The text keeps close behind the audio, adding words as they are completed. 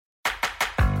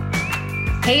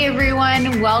Hey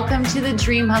everyone, welcome to the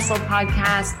Dream Hustle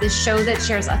podcast, the show that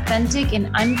shares authentic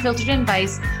and unfiltered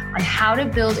advice on how to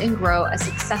build and grow a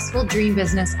successful dream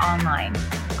business online.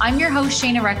 I'm your host,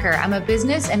 Shayna Recker. I'm a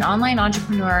business and online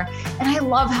entrepreneur, and I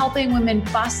love helping women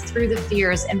bust through the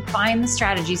fears and find the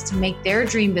strategies to make their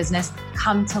dream business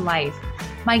come to life.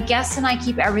 My guests and I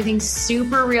keep everything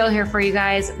super real here for you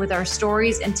guys with our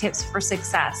stories and tips for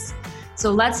success. So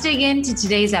let's dig into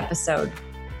today's episode.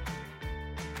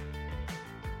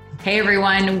 Hey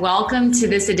everyone, welcome to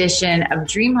this edition of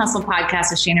Dream Hustle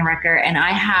Podcast with Shayna Recker. And I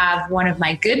have one of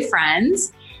my good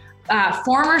friends,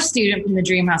 former student from the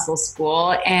Dream Hustle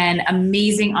School and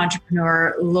amazing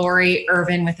entrepreneur, Lori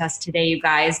Ervin, with us today, you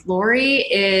guys. Lori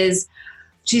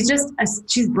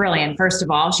she's brilliant, first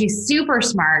of all. She's super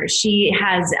smart. She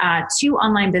has 2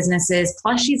 online businesses,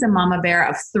 plus she's a mama bear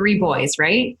of 3 boys,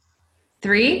 right?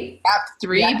 3? Yep,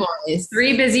 3 boys.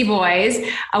 3 busy boys,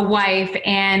 a wife,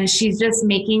 and she's just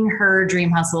making her dream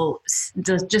hustle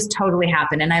just totally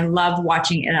happen. And I love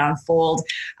watching it unfold.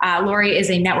 Lori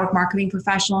is a network marketing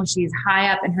professional. She's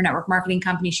high up in her network marketing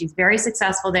company. She's very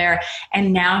successful there.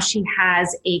 And now she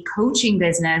has a coaching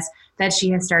business that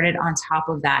she has started on top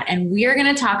of that. And we are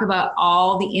going to talk about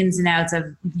all the ins and outs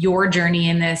of your journey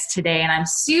in this today. And I'm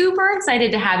super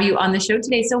excited to have you on the show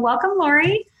today. So welcome,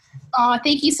 Lori. Oh,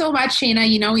 thank you so much, Shayna.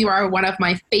 You know, you are one of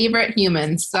my favorite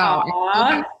humans. So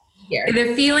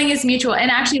the feeling is mutual.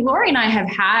 And actually, Lori and I have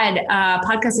had a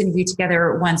podcast interview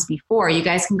together once before. You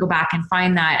guys can go back and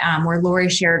find that where Lori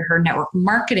shared her network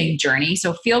marketing journey.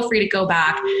 So feel free to go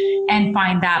back and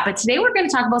find that. But today we're going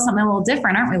to talk about something a little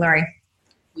different, aren't we, Lori?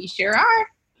 We sure are.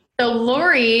 So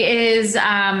Lori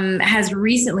has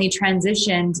recently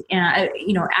transitioned,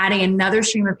 adding another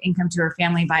stream of income to her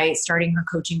family by starting her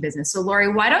coaching business. So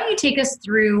Lori, why don't you take us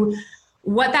through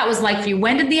what that was like for you?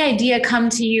 When did the idea come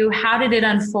to you? How did it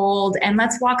unfold? And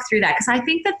let's walk through that. Because I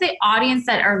think that the audience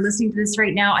that are listening to this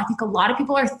right now, I think a lot of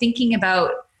people are thinking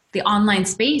about the online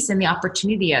space and the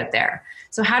opportunity out there.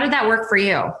 So how did that work for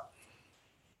you?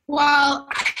 Well,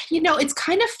 you know, it's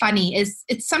kind of funny. It's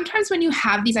sometimes when you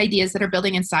have these ideas that are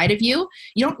building inside of you,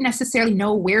 you don't necessarily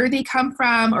know where they come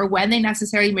from or when they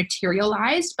necessarily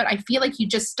materialized, but I feel like you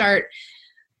just start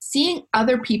seeing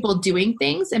other people doing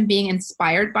things and being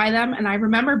inspired by them. And I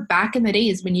remember back in the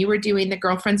days when you were doing the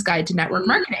Girlfriend's Guide to Network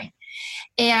Marketing.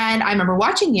 And I remember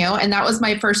watching you, and that was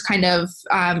my first kind of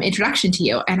introduction to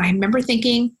you. And I remember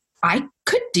thinking, I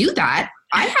could do that.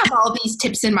 I have all these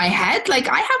tips in my head. Like,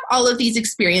 I have all of these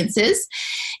experiences.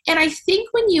 And I think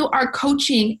when you are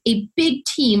coaching a big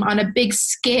team on a big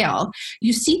scale,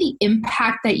 you see the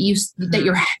impact that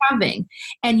you're having,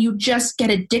 and you just get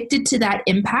addicted to that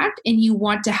impact, and you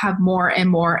want to have more and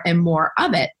more and more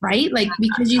of it, right? Like,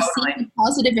 because you see the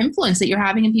positive influence that you're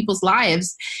having in people's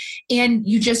lives, and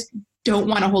you just don't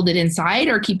want to hold it inside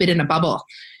or keep it in a bubble.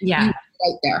 Yeah.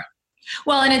 Right there.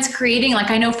 Well, and it's creating,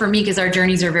 like, I know for me, because our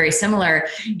journeys are very similar,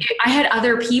 I had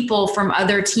other people from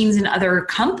other teams and other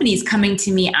companies coming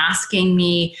to me, asking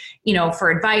me, for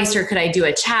advice, or could I do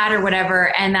a chat or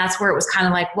whatever. And that's where it was kind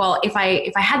of like, well, if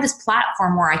I had this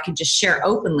platform where I could just share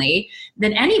openly,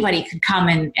 then anybody could come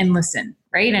and listen,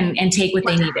 right? And take what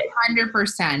they needed.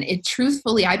 100%.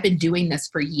 Truthfully, I've been doing this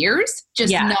for years,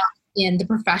 just not in the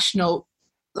professional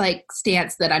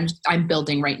stance that I'm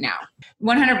building right now.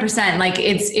 100%. Like,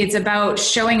 it's about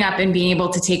showing up and being able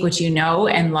to take what you know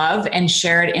and love and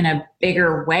share it in a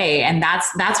bigger way. And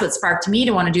that's what sparked me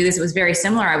to want to do this. It was very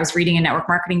similar. I was reading a network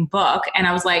marketing book, and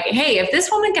I was like, hey, if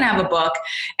this woman can have a book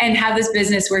and have this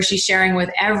business where she's sharing with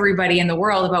everybody in the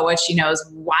world about what she knows,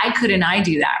 why couldn't I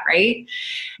do that? Right.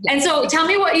 Yeah. And so tell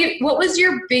me what was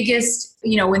your biggest,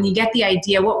 when you get the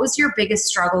idea, what was your biggest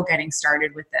struggle getting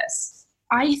started with this?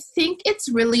 I think it's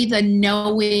really the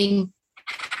knowing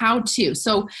how to.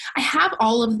 So I have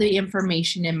all of the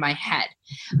information in my head,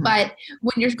 but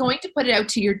when you're going to put it out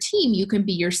to your team, you can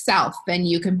be yourself, and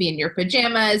you can be in your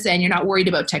pajamas, and you're not worried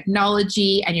about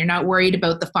technology, and you're not worried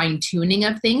about the fine tuning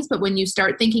of things. But when you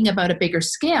start thinking about a bigger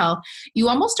scale, you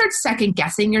almost start second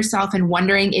guessing yourself and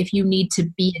wondering if you need to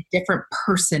be a different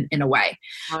person in a way.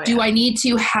 Oh, yeah. Do I need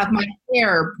to have my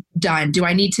hair done? Do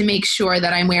I need to make sure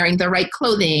that I'm wearing the right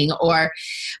clothing, or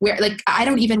I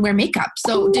don't even wear makeup.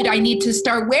 So did I need to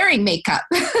start wearing makeup?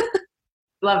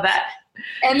 Love that.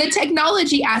 And the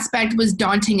technology aspect was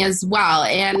daunting as well.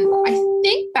 And I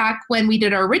think back when we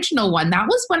did our original one, that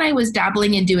was when I was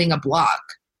dabbling in doing a blog.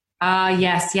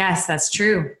 Yes, that's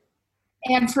true.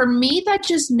 And for me, that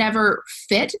just never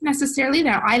fit necessarily.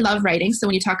 Now, I love writing. So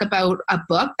when you talk about a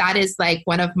book, that is like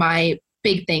one of my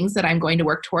big things that I'm going to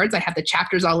work towards. I have the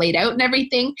chapters all laid out and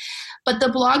everything. But the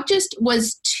blog just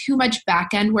was too much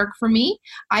back end work for me.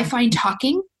 I find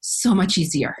talking so much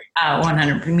easier.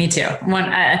 100. Me too.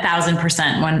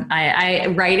 1,000%. When I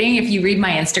writing, if you read my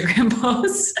Instagram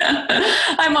posts,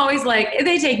 I'm always like,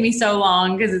 they take me so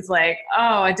long because it's like,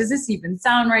 oh, does this even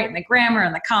sound right? And the grammar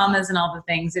and the commas and all the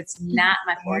things. It's not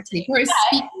my forte. Whereas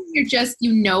speaking, you're just,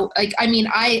 like, I mean,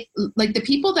 I like the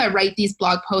people that write these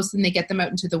blog posts and they get them out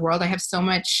into the world. I have so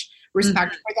much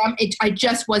respect for them.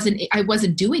 I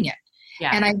wasn't doing it.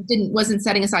 Yeah. And I wasn't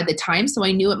setting aside the time. So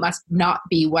I knew it must not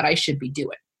be what I should be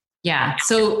doing. Yeah.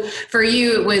 So for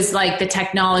you, it was like the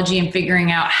technology and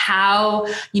figuring out how,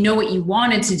 you know what you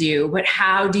wanted to do, but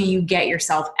how do you get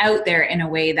yourself out there in a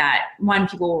way that, one,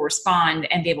 people will respond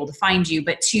and be able to find you,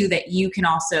 but two, that you can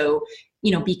also,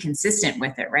 be consistent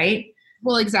with it, right?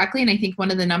 Well, exactly. And I think one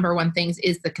of the number one things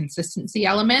is the consistency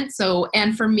element. So,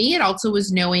 and for me, it also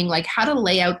was knowing like how to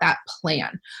lay out that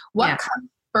plan. What comes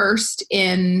first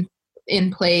in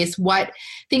place, what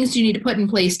things do you need to put in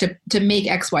place to make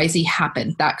XYZ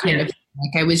happen, that kind of thing.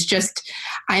 Like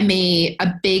I'm a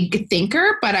big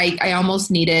thinker, but I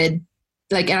almost needed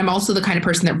and I'm also the kind of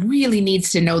person that really needs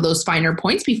to know those finer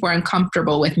points before I'm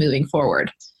comfortable with moving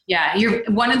forward. Yeah.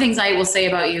 One of the things I will say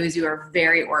about you is you are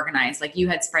very organized. Like you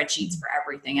had spreadsheets for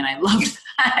everything. And I loved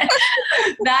that.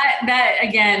 that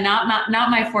again, not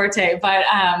my forte, but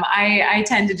I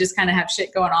tend to just kind of have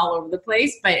shit going all over the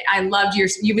place, but I loved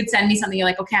you would send me something. You're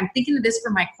like, okay, I'm thinking of this for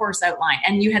my course outline.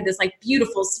 And you had this like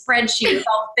beautiful spreadsheet with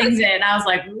all the things in it. And I was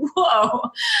like,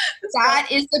 whoa. That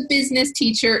is the business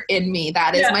teacher in me.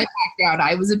 That is my background.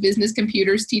 I was a business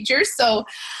computers teacher. So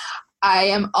I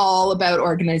am all about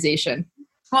organization.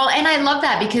 Well, and I love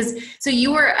that because so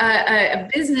you were a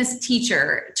business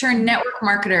teacher turned network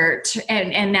marketer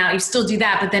and now you still do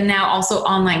that, but then now also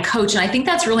online coach. And I think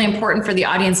that's really important for the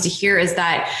audience to hear is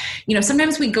that,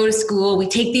 sometimes we go to school, we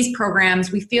take these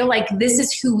programs, we feel like this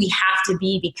is who we have to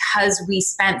be because we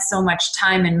spent so much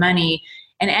time and money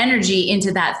and energy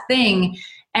into that thing.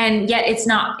 And yet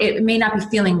it may not be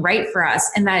feeling right for us,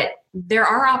 and that there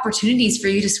are opportunities for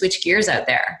you to switch gears out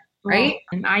there. Right.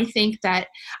 And I think that,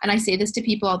 and I say this to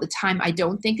people all the time, I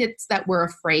don't think it's that we're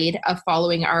afraid of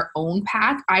following our own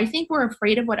path. I think we're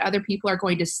afraid of what other people are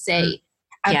going to say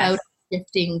about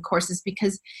shifting courses,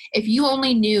 because if you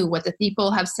only knew what the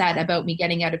people have said about me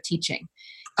getting out of teaching,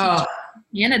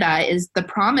 Canada is the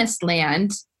promised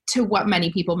land to what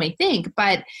many people may think,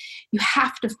 but you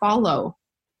have to follow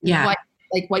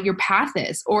what your path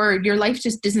is, or your life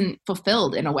just isn't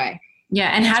fulfilled in a way.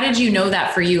 Yeah. And how did you know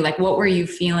that for you? Like, what were you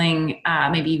feeling,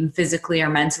 maybe even physically or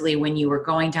mentally, when you were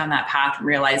going down that path and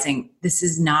realizing this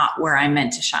is not where I'm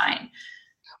meant to shine?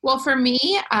 Well, for me,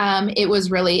 it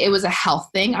was a health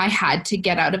thing. I had to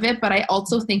get out of it, but I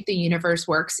also think the universe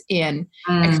works in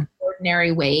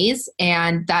extraordinary ways,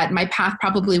 and that my path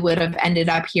probably would have ended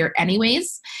up here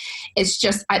anyways. It's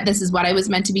just, this is what I was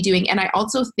meant to be doing. And I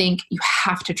also think you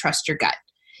have to trust your gut.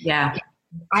 Yeah.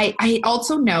 I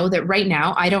also know that right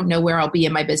now, I don't know where I'll be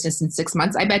in my business in 6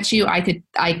 months. I bet you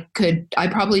I'm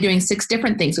probably doing 6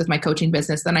 different things with my coaching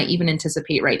business than I even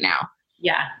anticipate right now.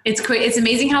 Yeah, it's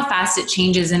amazing how fast it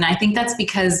changes. And I think that's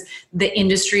because the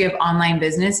industry of online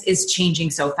business is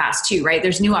changing so fast too, right?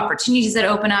 There's new opportunities that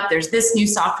open up. There's this new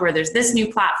software, there's this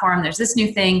new platform, there's this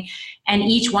new thing. And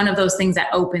each one of those things that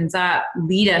opens up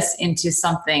lead us into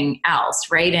something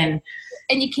else, right? And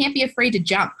you can't be afraid to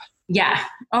jump. Yeah.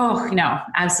 Oh, no,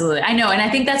 absolutely. I know. And I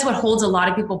think that's what holds a lot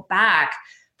of people back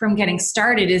from getting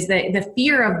started is the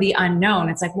fear of the unknown.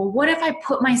 It's like, well, what if I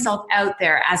put myself out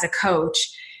there as a coach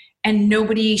and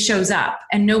nobody shows up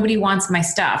and nobody wants my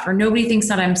stuff, or nobody thinks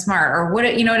that I'm smart, or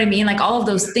what, you know what I mean? Like all of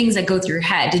those things that go through your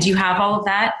head. Did you have all of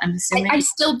that? I'm assuming. I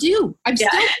still do. I'm still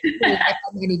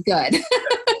any good.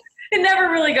 It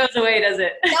never really goes away, does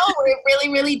it? No, it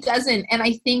really, really doesn't. And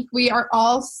I think we are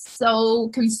all so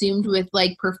consumed with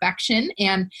like perfection.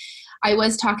 And I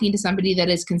was talking to somebody that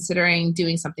is considering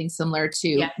doing something similar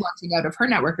to launching out of her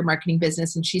network and marketing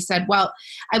business. And she said, well,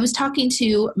 I was talking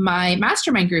to my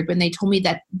mastermind group and they told me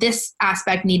that this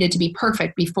aspect needed to be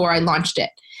perfect before I launched it.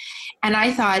 And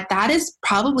I thought that is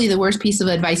probably the worst piece of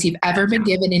advice you've ever been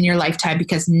given in your lifetime,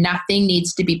 because nothing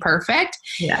needs to be perfect.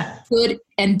 Yeah. Good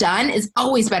and done is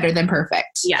always better than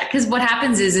perfect. Yeah. Because what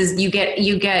happens is you get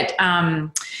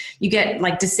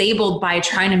like disabled by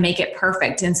trying to make it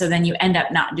perfect. And so then you end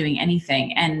up not doing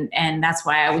anything. And that's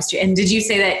why I always do. And did you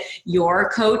say that your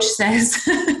coach says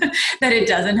that it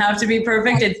doesn't have to be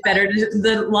perfect? It's better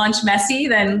to launch messy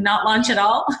than not launch at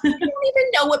all? I don't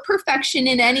even know what perfection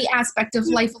in any aspect of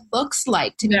life looks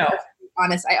like, to be perfectly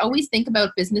honest. I always think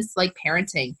about business like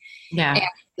parenting. Yeah. And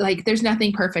like there's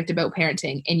nothing perfect about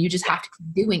parenting, and you just have to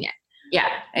keep doing it. Yeah,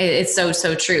 it's so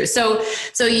true. So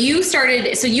you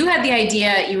started, so you had the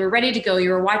idea, you were ready to go, you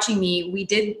were watching me. We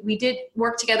did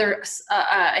work together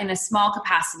in a small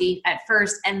capacity at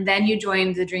first, and then you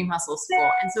joined the Dream Hustle School.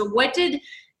 And so what did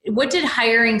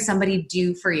hiring somebody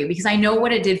do for you? Because I know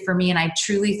what it did for me, and I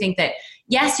truly think that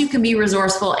yes, you can be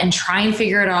resourceful and try and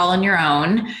figure it all on your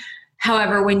own.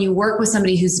 However, when you work with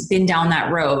somebody who's been down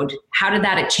that road, how did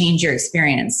that change your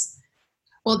experience?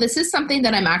 Well, this is something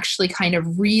that I'm actually kind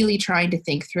of really trying to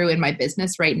think through in my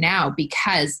business right now,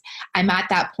 because I'm at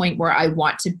that point where I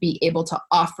want to be able to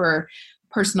offer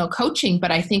personal coaching.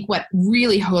 But I think what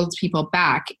really holds people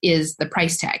back is the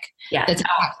price tag that's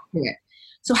attached to it.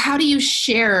 So how do you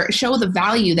show the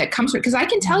value that comes from it? Because I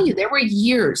can tell you there were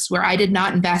years where I did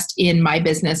not invest in my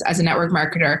business as a network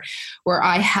marketer, where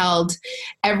I held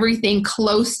everything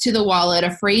close to the wallet,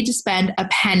 afraid to spend a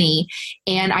penny.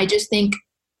 And I just think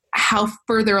how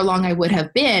further along I would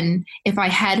have been if I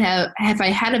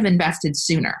had invested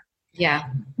sooner. Yeah.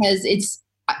 Because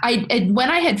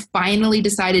when I had finally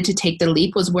decided to take the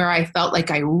leap was where I felt like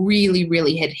I really,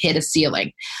 really had hit a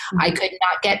ceiling. Mm-hmm. I could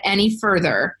not get any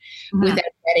further without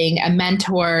getting a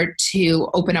mentor to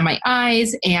open up my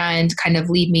eyes and kind of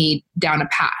lead me down a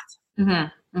path.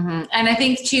 Mm-hmm. Mm-hmm. And I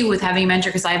think too, with having a mentor,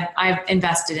 because I've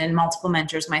invested in multiple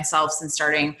mentors myself since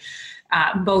starting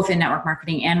both in network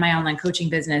marketing and my online coaching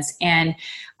business. And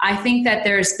I think that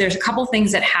there's a couple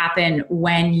things that happen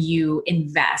when you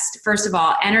invest. First of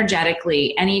all,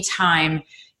 energetically, anytime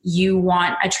you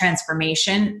want a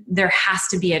transformation, there has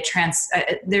to be anytime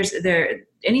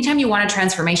you want a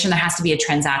transformation, there has to be a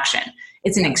transaction.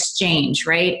 It's an exchange,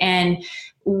 right? And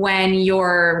when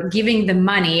you're giving the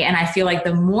money, and I feel like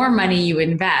the more money you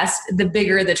invest, the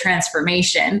bigger the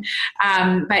transformation.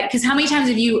 But because how many times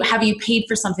have you paid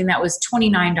for something that was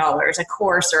 $29, a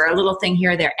course or a little thing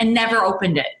here or there, and never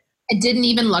opened it? I didn't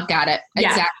even look at it.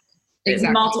 Yeah.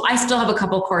 Exactly. I still have a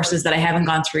couple courses that I haven't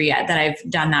gone through yet that I've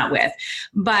done that with.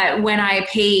 But when I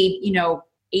paid,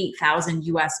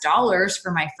 $8,000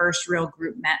 for my first real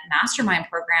group mastermind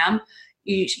program,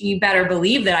 you better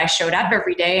believe that I showed up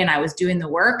every day and I was doing the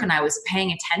work and I was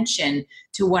paying attention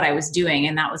to what I was doing.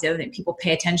 And that was the other thing. People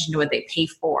pay attention to what they pay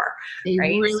for. They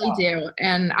really do.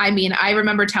 And I mean, I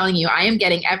remember telling you, I am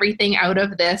getting everything out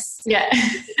of this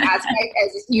aspect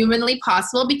as humanly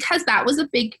possible, because that was a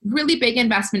really big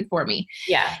investment for me.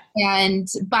 Yeah.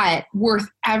 But worth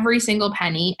every single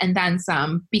penny and then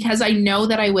some, because I know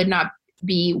that I would not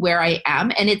be where I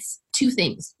am. And it's two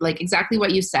things, like exactly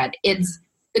what you said. It's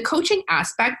the coaching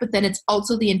aspect, but then it's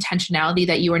also the intentionality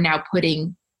that you are now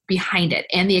putting behind it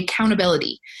and the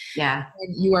accountability. Yeah.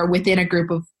 And you are within a group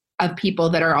of people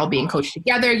that are all being coached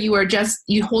together. You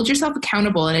hold yourself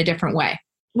accountable in a different way.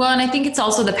 Well, and I think it's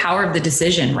also the power of the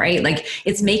decision, right? Like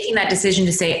it's making that decision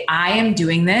to say, I am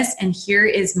doing this, and here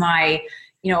is my,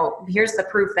 here's the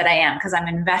proof that I am, because I'm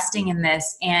investing in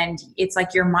this. And it's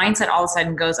like your mindset all of a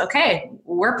sudden goes, okay,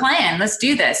 we're playing, let's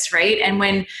do this, right? And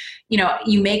when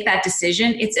you make that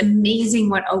decision, it's amazing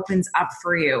what opens up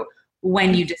for you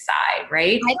when you decide,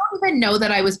 right? I don't even know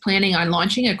that I was planning on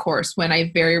launching a course when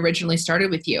I very originally started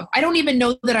with you. I don't even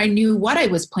know that I knew what I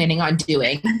was planning on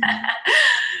doing.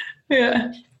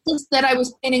 Yeah. Just that I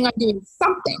was planning on doing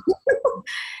something.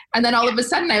 And then all of a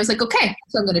sudden I was like, okay,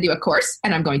 so I'm going to do a course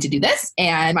and I'm going to do this,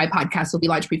 and my podcast will be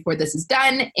launched before this is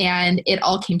done. And it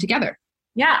all came together.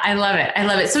 Yeah, I love it. I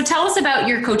love it. So tell us about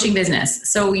your coaching business.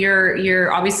 So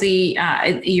you're obviously,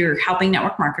 you're helping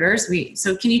network marketers.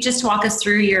 So can you just walk us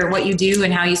through what you do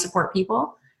and how you support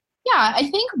people? Yeah, I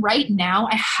think right now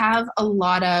I have a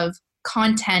lot of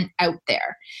content out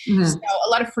there. Mm-hmm. So a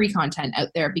lot of free content out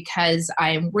there, because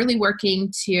I'm really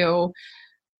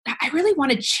I really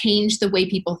want to change the way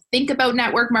people think about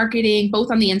network marketing,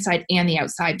 both on the inside and the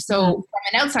outside. So from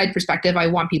an outside perspective, I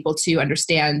want people to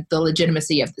understand the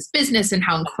legitimacy of this business and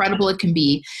how incredible it can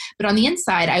be. But on the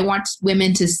inside, I want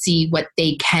women to see what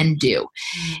they can do,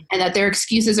 and that their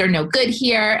excuses are no good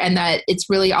here, and that it's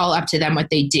really all up to them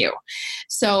what they do.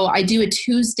 So I do a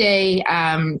Tuesday,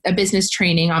 a business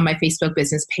training on my Facebook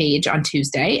business page on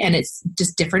Tuesday, and it's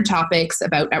just different topics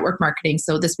about network marketing.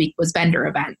 So this week was vendor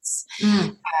events.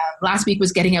 Last week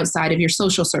was getting outside of your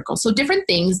social circle. So different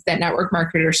things that network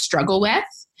marketers struggle with.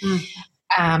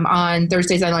 On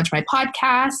Thursdays, I launch my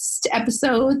podcast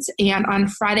episodes. And on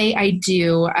Friday, I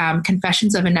do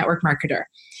Confessions of a Network Marketer.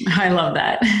 I love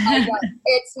that.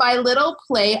 It's my little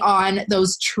play on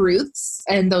those truths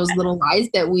and those little lies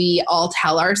that we all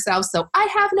tell ourselves. So I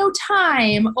have no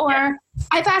time, or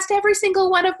I've asked every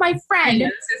single one of my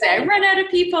friends. I run out of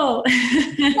people.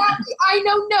 Exactly. I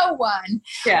know no one.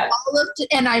 Yeah.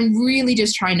 And I'm really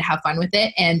just trying to have fun with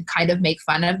it and kind of make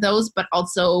fun of those, but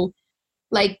also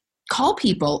like call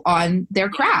people on their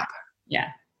crap. Yeah.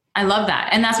 I love that.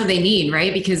 And that's what they need,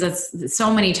 right? Because it's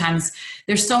so many times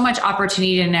there's so much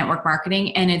opportunity in network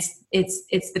marketing, and it's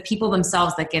the people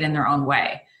themselves that get in their own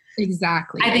way.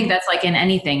 Exactly. I think that's like in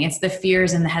anything. It's the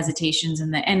fears and the hesitations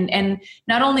and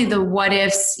not only the what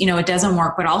ifs, it doesn't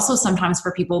work, but also sometimes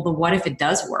for people, the what if it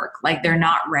does work? Like they're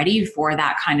not ready for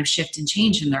that kind of shift and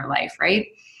change in their life, right?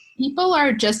 People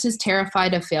are just as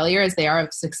terrified of failure as they are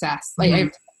of success. Like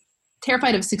I'm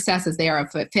terrified of success as they are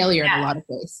of failure in a lot of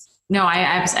ways. No,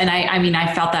 I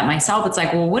felt that myself. It's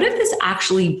like, well, what if this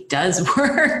actually does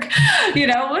work?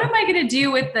 What am I going to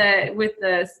do with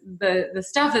the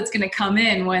stuff that's going to come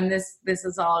in when this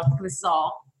is all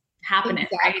happening?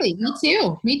 Exactly.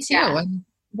 Right? Me too. Yeah. And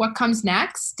what comes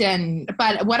next?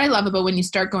 But what I love about when you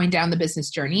start going down the business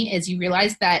journey is you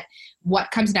realize that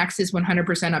what comes next is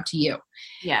 100% up to you.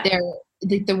 Yeah.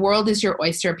 The world is your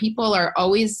oyster. People are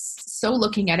always so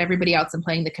looking at everybody else and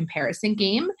playing the comparison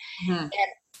game. Mm-hmm. And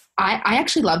I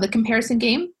actually love the comparison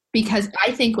game because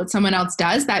I think what someone else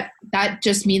does, that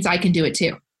just means I can do it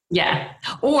too. Yeah.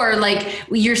 Or like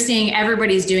you're seeing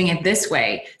everybody's doing it this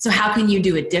way. So how can you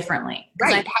do it differently?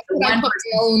 Right. How can I put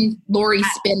my own Lori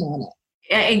spin on it?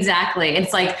 Exactly.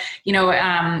 It's like,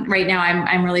 right now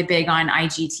I'm really big on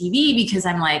IGTV because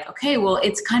I'm like, okay, well,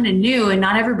 it's kind of new and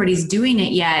not everybody's doing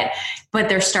it yet, but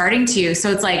they're starting to.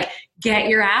 So it's like, get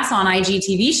your ass on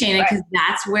IGTV, Shayna, because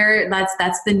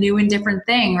that's the new and different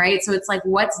thing, right? So it's like,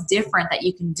 what's different that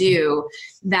you can do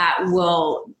that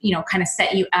will, kind of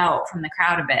set you out from the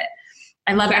crowd a bit.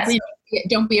 I love that.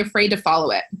 Don't be afraid to follow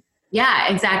it.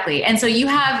 Yeah, exactly. And so your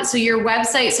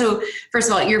website, so first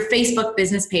of all, your Facebook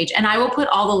business page, and I will put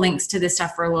all the links to this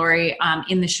stuff for Lori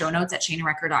in the show notes at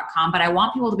shaynarecker.com, but I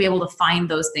want people to be able to find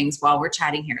those things while we're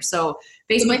chatting here. So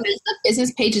my Facebook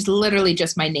business page is literally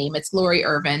just my name. It's Lori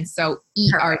Ervin. So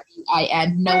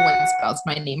Ervin. No one spells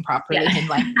my name properly in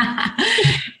life.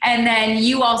 And then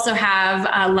you also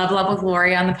have Level Up with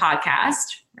Lori on the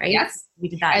podcast, right? Yes. We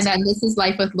did that. And then This is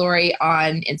Life with Lori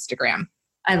on Instagram.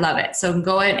 I love it. So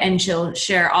go ahead and she'll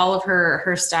share all of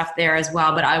her stuff there as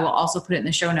well, but I will also put it in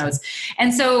the show notes.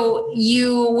 And so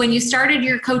when you started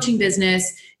your coaching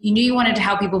business, you knew you wanted to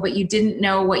help people, but you didn't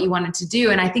know what you wanted to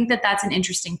do. And I think that that's an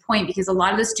interesting point because a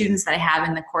lot of the students that I have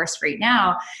in the course right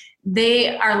now,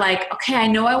 they are like, okay, I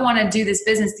know I want to do this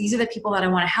business. These are the people that I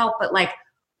want to help, but like,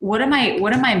 what am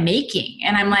I making?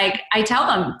 And I'm like, I tell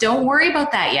them, don't worry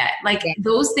about that yet. Like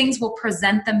those things will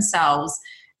present themselves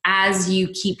as you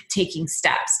keep taking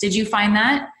steps. Did you find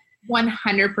that?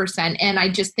 100%. And I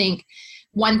just think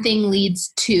one thing leads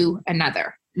to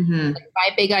another. Mm-hmm. Like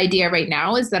my big idea right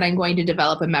now is that I'm going to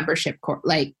develop a membership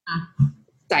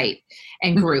site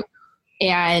and group.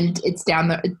 And it's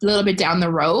a little bit down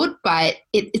the road, but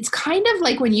it's kind of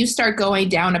like when you start going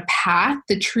down a path,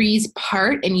 the trees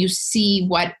part and you see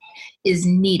what is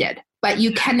needed, but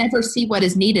you can never see what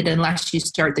is needed unless you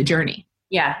start the journey.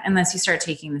 Yeah, unless you start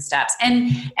taking the steps.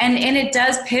 And it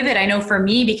does pivot. I know for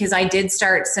me, because I did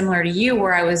start similar to you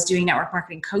where I was doing network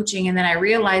marketing coaching. And then I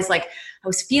realized like I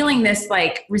was feeling this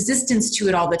like resistance to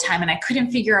it all the time and I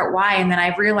couldn't figure out why. And then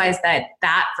I realized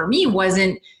that for me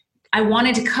I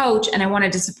wanted to coach and I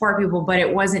wanted to support people, but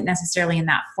it wasn't necessarily in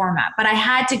that format. But I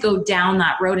had to go down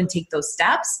that road and take those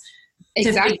steps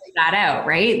to figure that out,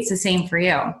 right? It's the same for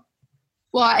you.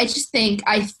 Well, I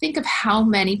think of how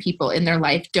many people in their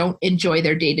life don't enjoy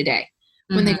their day-to-day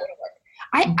when they go to work.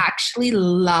 I actually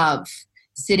love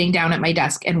sitting down at my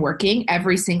desk and working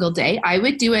every single day. I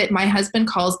would do it. My husband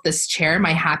calls this chair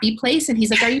my happy place. And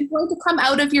he's like, are you going to come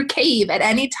out of your cave at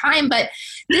any time? But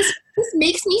this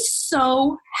makes me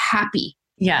so happy.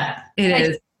 Yeah, it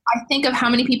is. I think of how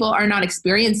many people are not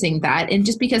experiencing that. And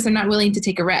just because they're not willing to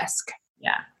take a risk.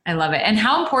 Yeah. I love it. And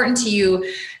how important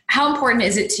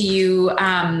is it to you,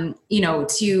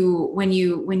 to when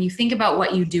you think about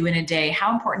what you do in a day,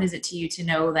 how important is it to you to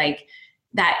know like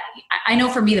that? I know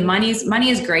for me, the money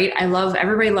is great.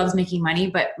 Everybody loves making money,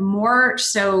 but more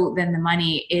so than the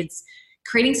money, it's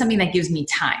creating something that gives me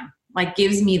time, like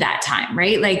gives me that time,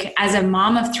 right? Like as a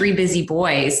mom of 3 busy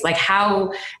boys, like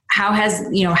how has,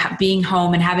 being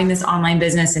home and having this online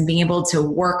business and being able to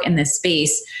work in this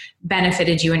space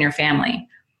benefited you and your family?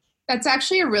 That's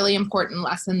actually a really important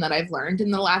lesson that I've learned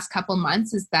in the last couple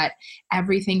months is that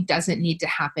everything doesn't need to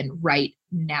happen right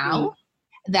now,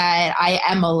 that I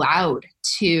am allowed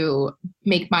to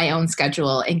make my own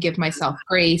schedule and give myself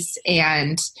grace.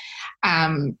 And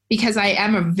because I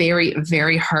am a very,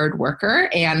 very hard worker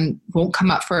and won't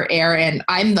come up for air. And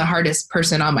I'm the hardest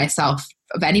person on myself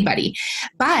of anybody.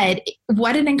 But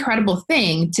what an incredible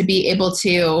thing to be able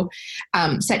to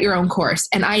set your own course.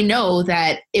 And I know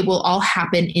that it will all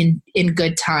happen in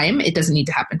good time. It doesn't need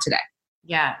to happen today.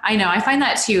 Yeah, I know. I find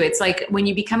that too. It's like when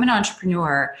you become an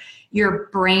entrepreneur, your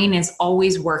brain is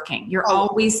always working. You're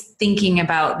always thinking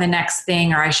about the next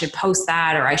thing, or I should post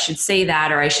that, or I should say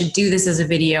that, or I should do this as a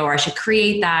video, or I should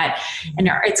create that. And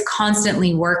it's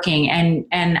constantly working.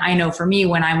 And I know for me,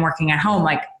 when I'm working at home,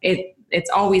 like it's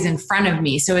always in front of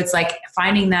me. So it's like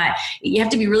finding that you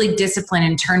have to be really disciplined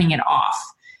in turning it off.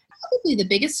 Probably the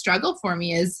biggest struggle for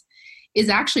me is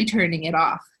actually turning it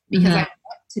off, because I want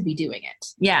to be doing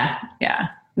it. Yeah. Yeah.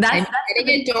 Getting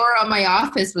a door on my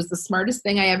office was the smartest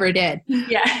thing I ever did.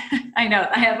 Yeah, I know.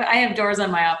 I have doors on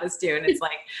my office too. And it's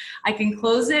like, I can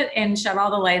close it and shut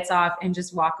all the lights off and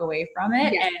just walk away from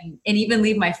it, and even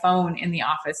leave my phone in the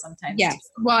office sometimes. Yes.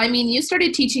 Well, I mean, you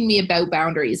started teaching me about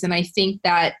boundaries, and I think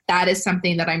that is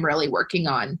something that I'm really working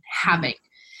on having.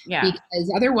 Yeah.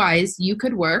 Because otherwise you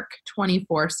could work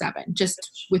 24/7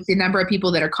 just with the number of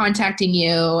people that are contacting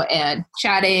you and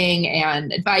chatting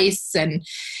and advice. And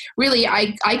really,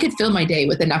 I could fill my day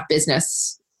with enough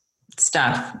business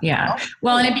stuff. Yeah.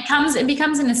 Well, and it becomes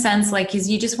in a sense, like, cause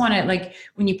you just want to, like,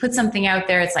 when you put something out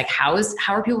there, it's like, how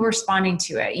are people responding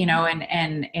to it? You know,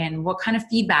 and what kind of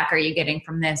feedback are you getting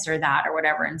from this or that or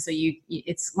whatever? And so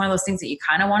it's one of those things that you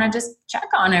kind of want to just check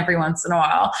on every once in a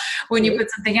while when you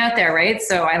put something out there. Right.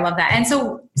 So I love that. And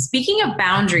so speaking of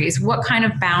boundaries, what kind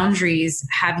of boundaries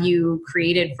have you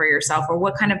created for yourself, or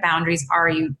what kind of boundaries are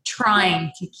you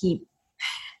trying to keep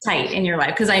tight in your life?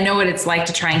 Because I know what it's like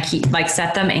to try and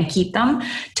set them and keep them.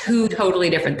 Two totally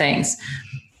different things.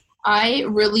 I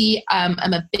really am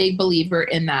a big believer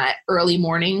in that early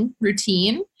morning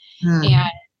routine. And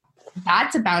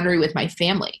that's a boundary with my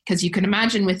family, because you can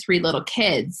imagine with 3 little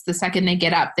kids, the second they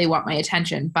get up, they want my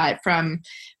attention. But from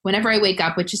whenever I wake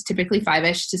up, which is typically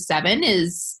 5-ish to 7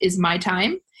 is my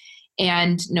time,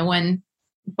 and no one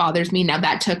bothers me. Now,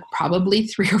 that took probably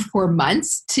 3 or 4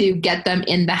 months to get them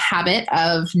in the habit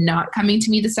of not coming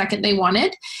to me the second they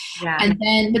wanted. Yeah.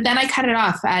 But then I cut it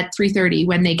off at 3:30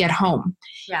 when they get home.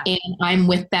 Yeah. And I'm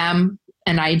with them,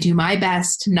 and I do my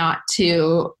best not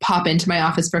to pop into my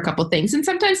office for a couple things. And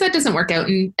sometimes that doesn't work out,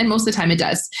 and most of the time it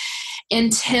does.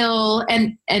 And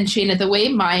Shayna, the way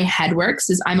my head works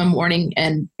is I'm a morning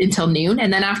and until noon.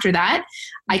 And then after that,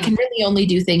 I can really only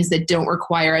do things that don't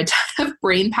require a ton of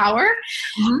brain power.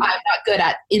 I'm not good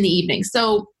at in the evening.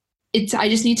 So I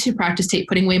just need to practice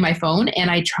putting away my phone,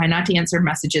 and I try not to answer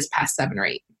messages past 7 or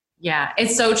 8. Yeah,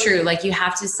 it's so true. Like, you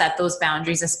have to set those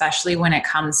boundaries, especially when it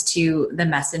comes to the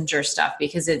messenger stuff,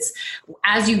 because it's,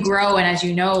 as you grow and as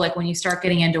you know, like when you start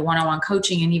getting into one-on-one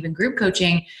coaching and even group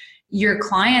coaching, your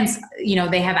clients, you know,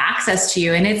 they have access to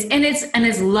you, and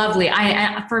it's lovely.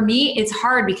 For me, it's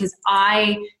hard because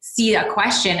I see a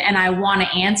question and I want to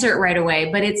answer it right away,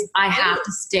 but I have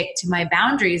to stick to my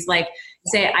boundaries. Like,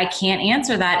 say, I can't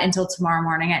answer that until tomorrow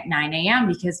morning at 9 a.m.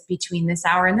 because between this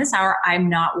hour and this hour, I'm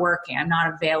not working. I'm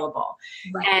not available.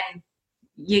 Right. And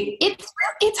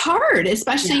it's hard,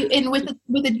 especially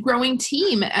with a growing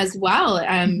team as well.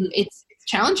 It's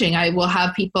challenging. I will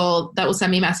have people that will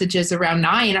send me messages around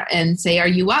 9 and say, "Are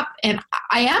you up?" And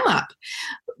I am up,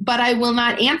 but I will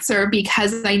not answer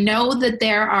because I know that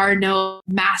there are no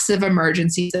massive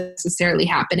emergencies necessarily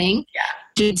happening.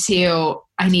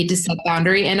 I need to set a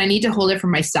boundary, and I need to hold it for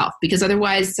myself, because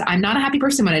otherwise I'm not a happy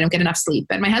person when I don't get enough sleep.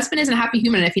 And my husband isn't a happy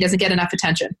human if he doesn't get enough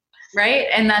attention. Right.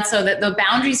 And that's so that the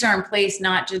boundaries are in place,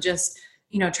 not to just,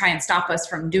 you know, try and stop us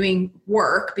from doing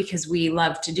work because we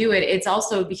love to do it. It's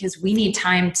also because we need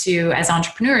time to, as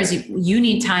entrepreneurs, you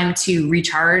need time to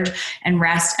recharge and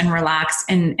rest and relax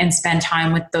and spend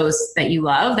time with those that you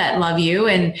love, that love you.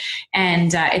 And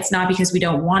it's not because we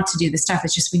don't want to do the stuff.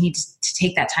 It's just we need to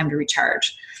take that time to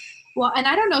recharge. Well, and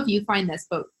I don't know if you find this,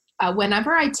 but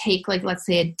whenever I take, like, let's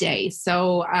say a day.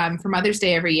 So for Mother's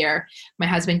Day every year, my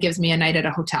husband gives me a night at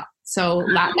a hotel. So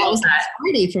that was last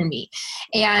Friday for me.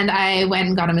 And I went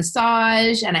and got a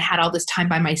massage, and I had all this time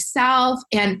by myself.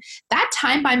 And that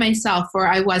time by myself where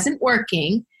I wasn't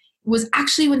working was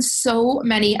actually when so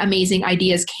many amazing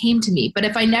ideas came to me. But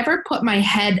if I never put my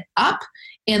head up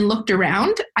and looked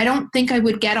around, I don't think I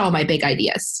would get all my big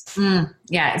ideas.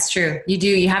 Yeah, it's true. You do.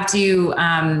 You have to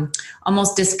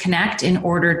almost disconnect in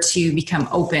order to become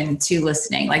open to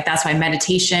listening. Like, that's why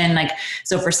meditation,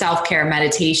 so for self-care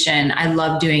meditation, I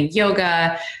love doing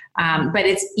yoga. But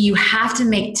you have to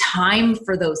make time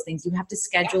for those things. You have to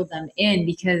schedule them in,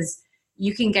 because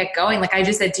you can get going. Like I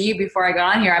just said to you before I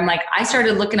got on here, I'm like, I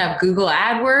started looking up Google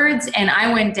AdWords and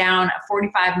I went down a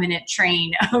 45-minute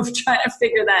train of trying to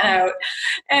figure that out.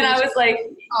 And I was like,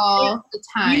 all the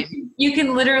time. You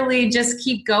can literally just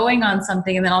keep going on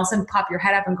something and then all of a sudden pop your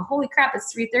head up and go, holy crap,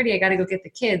 it's 3:30. I got to go get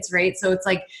the kids. Right. So it's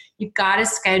like, you've got to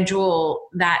schedule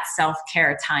that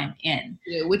self-care time in.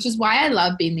 Which is why I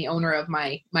love being the owner of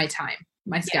my time,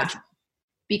 my schedule. Yeah.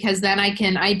 Because then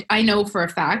I know for a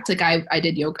fact, like I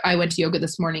did yoga, I went to yoga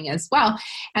this morning as well.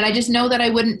 And I just know that I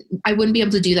wouldn't be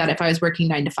able to do that if I was working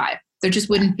 9 to 5. There just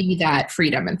wouldn't be that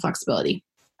freedom and flexibility.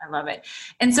 I love it.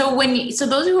 And so so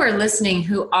those who are listening,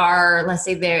 who are, let's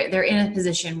say they're in a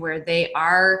position where they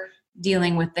are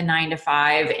dealing with the 9 to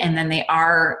 5, and then they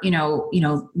are,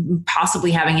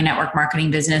 possibly having a network marketing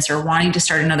business or wanting to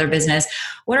start another business.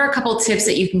 What are a couple of tips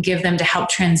that you can give them to help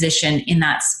transition in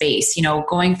that space?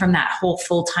 Going from that whole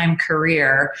full-time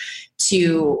career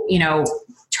to,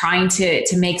 trying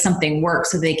to make something work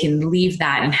so they can leave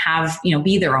that and have,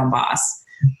 be their own boss.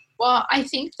 Well, I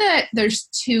think that there's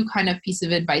two kind of pieces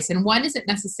of advice, and one isn't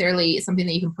necessarily something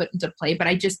that you can put into play, but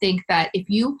I just think that if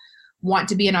you want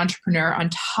to be an entrepreneur on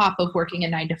top of working a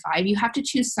 9 to 5, you have to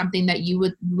choose something that you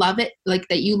would love it, like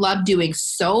that you love doing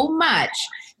so much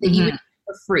that you would do it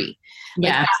for free.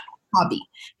 Like that's a hobby.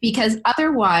 Because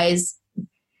otherwise,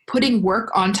 putting work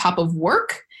on top of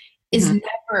work is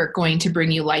never going to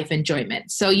bring you life enjoyment.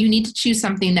 So you need to choose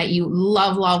something that you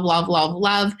love, love, love, love,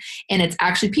 love. And it's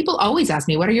actually, people always ask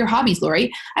me, what are your hobbies,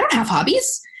 Lori? I don't have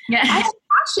hobbies. Yeah. I have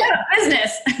passion.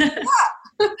 Business. Yeah.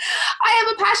 I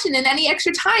have a passion, and any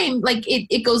extra time, like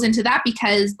it goes into that,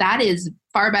 because that is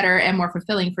far better and more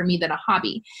fulfilling for me than a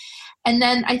hobby. And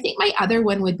then I think my other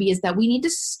one would be is that we need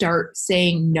to start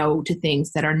saying no to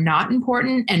things that are not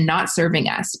important and not serving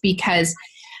us. Because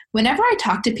whenever I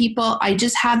talk to people, I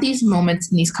just have these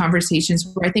moments in these conversations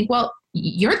where I think, well,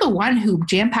 you're the one who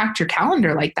jam-packed your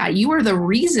calendar like that. You are the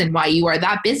reason why you are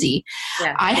that busy.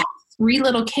 Yeah. I have 3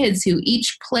 little kids who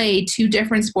each play 2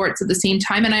 different sports at the same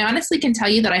time. And I honestly can tell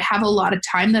you that I have a lot of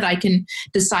time that I can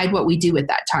decide what we do at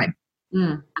that time.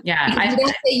 Yeah. I don't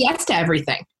say yes to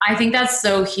everything. I think that's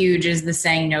so huge, is the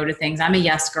saying no to things. I'm a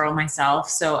yes girl myself.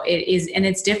 So it is, and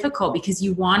it's difficult because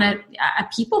you want to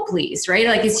people please, right?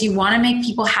 Like you want to make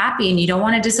people happy and you don't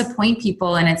want to disappoint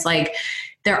people. And it's like,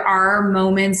 there are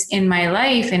moments in my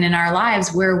life and in our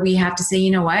lives where we have to say,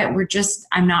 you know what,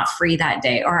 I'm not free that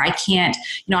day, or I can't,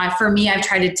 for me, I've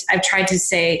tried to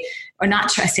say, or not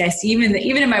try to say, I see even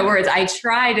in my words, I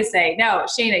try to say, no,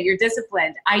 Shayna, you're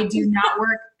disciplined. I do not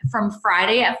work from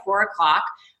Friday at 4:00.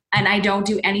 And I don't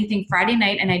do anything Friday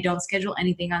night, and I don't schedule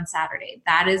anything on Saturday.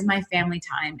 That is my family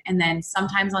time. And then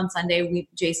sometimes on Sunday,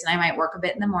 Jason and I might work a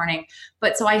bit in the morning.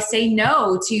 But so I say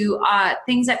no to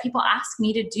things that people ask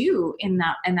me to do in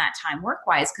that time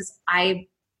work-wise, because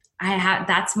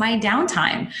that's my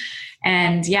downtime.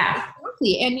 And yeah.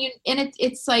 Exactly. And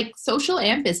it's like social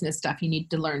and business stuff you need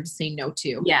to learn to say no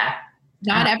to. Yeah.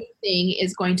 Not everything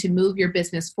is going to move your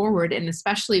business forward. And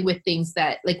especially with things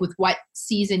that, like with what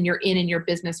season you're in your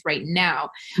business right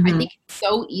now, I think it's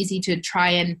so easy to try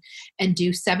and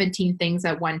do 17 things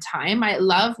at one time. I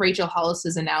love Rachel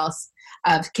Hollis's analysis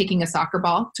of kicking a soccer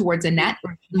ball towards a net.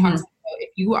 If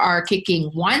you are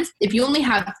kicking if you only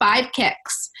have 5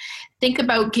 kicks, think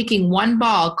about kicking one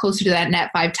ball closer to that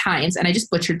net 5 times. And I just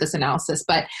butchered this analysis,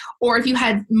 or if you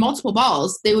had multiple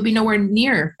balls, they would be nowhere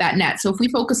near that net. So if we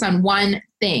focus on one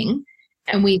thing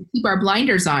and we keep our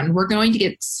blinders on, we're going to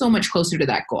get so much closer to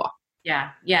that goal.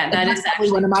 Yeah. That is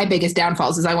actually one of my biggest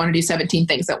downfalls, is I want to do 17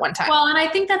 things at one time. Well, and I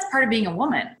think that's part of being a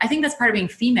woman. I think that's part of being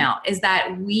female, is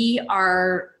that we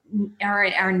are,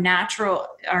 our natural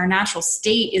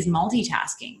state is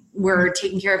multitasking. We're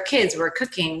taking care of kids, we're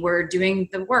cooking, we're doing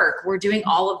the work, we're doing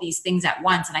all of these things at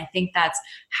once. And I think that's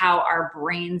how our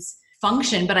brains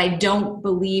function, but I don't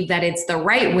believe that it's the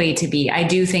right way to be. I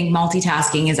do think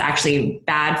multitasking is actually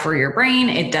bad for your brain.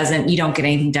 You don't get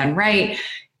anything done right.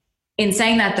 In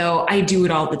saying that though, I do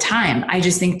it all the time. I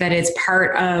just think that it's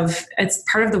part of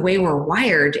the way we're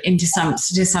wired to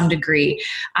some degree.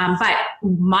 But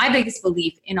my biggest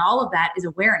belief in all of that is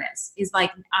awareness. Is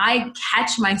like, I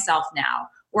catch myself now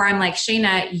where I'm like,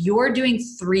 Shayna, you're doing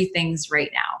 3 things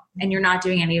right now and you're not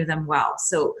doing any of them well.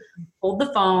 So hold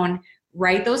the phone,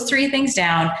 write those 3 things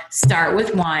down, start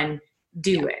with 1,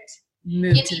 do it.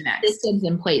 Move to the next. Systems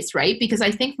in place, right? Because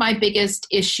I think my biggest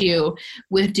issue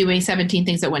with doing 17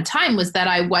 things at one time was that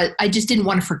I just didn't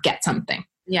want to forget something.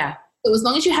 Yeah. So as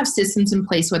long as you have systems in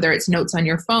place, whether it's notes on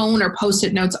your phone or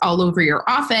Post-it notes all over your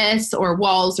office or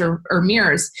walls or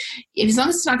mirrors, as long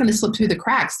as it's not going to slip through the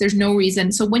cracks, there's no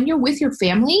reason. So when you're with your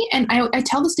family, and I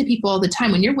tell this to people all the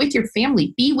time, when you're with your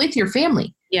family, be with your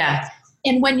family. Yeah.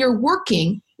 And when you're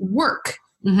working, work.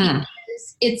 Mm-hmm.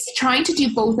 It's trying to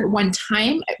do both at one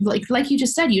time. Like you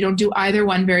just said, you don't do either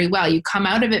one very well. You come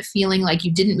out of it feeling like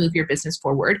you didn't move your business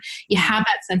forward. You have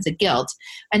that sense of guilt.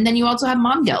 And then you also have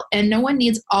mom guilt. And no one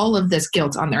needs all of this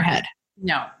guilt on their head.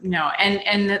 No.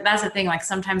 And that's the thing. Like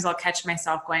sometimes I'll catch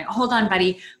myself going, hold on,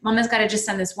 buddy, mama's got to just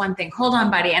send this one thing. Hold on,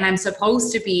 buddy. And I'm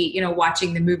supposed to be,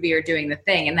 watching the movie or doing the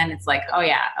thing. And then it's like, oh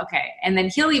yeah. Okay. And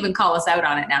then he'll even call us out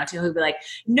on it now too. He'll be like,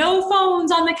 no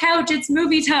phones on the couch. It's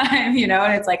movie time,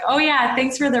 and it's like, oh yeah,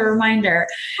 thanks for the reminder.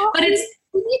 But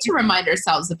we need to remind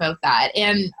ourselves about that.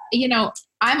 And,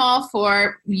 I'm all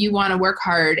for you want to work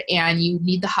hard and you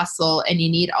need the hustle and you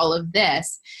need all of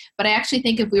this. But I actually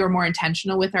think if we were more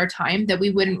intentional with our time, that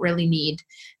we wouldn't really need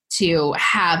to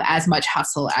have as much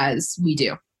hustle as we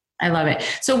do. I love it.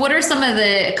 So what are some of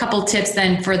a couple tips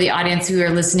then for the audience who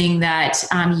are listening that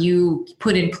you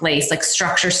put in place, like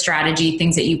structure, strategy,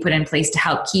 things that you put in place to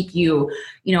help keep you,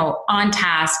 on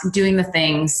task, doing the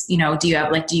things, do you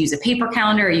have do you use a paper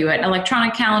calendar? Are you an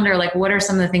electronic calendar? Like what are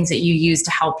some of the things that you use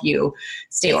to help you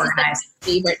stay organized? This is my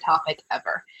favorite topic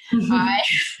ever.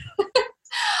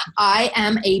 I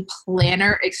am a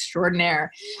planner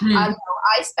extraordinaire.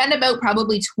 I spend about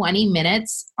probably 20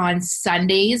 minutes on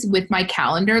Sundays with my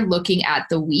calendar looking at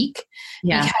the week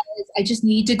because I just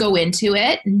need to go into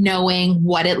it knowing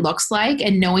what it looks like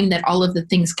and knowing that all of the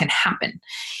things can happen.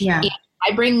 Yeah. And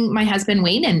I bring my husband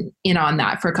Wayne in on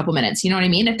that for a couple minutes. You know what I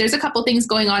mean? If there's a couple things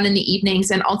going on in the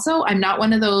evenings, and also I'm not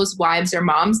one of those wives or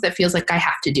moms that feels like I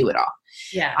have to do it all.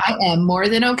 Yeah. I am more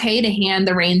than okay to hand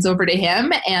the reins over to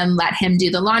him and let him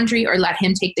do the laundry or let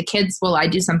him take the kids while I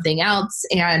do something else.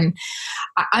 And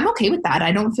I'm okay with that.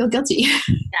 I don't feel guilty.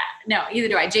 No, either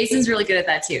do I. Jason's really good at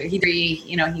that too.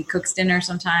 He cooks dinner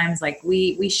sometimes. Like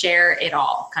we share it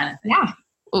all kind of thing. Yeah.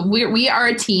 We are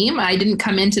a team. I didn't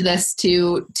come into this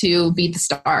to be the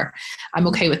star. I'm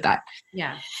okay with that.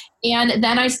 Yeah. And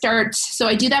then I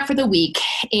do that for the week.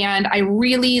 And I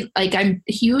really I'm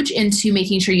huge into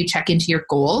making sure you check into your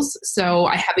goals. So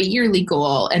I have a yearly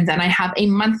goal, and then I have a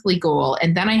monthly goal,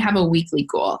 and then I have a weekly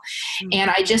goal. Mm-hmm.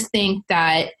 And I just think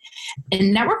that,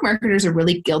 and network marketers are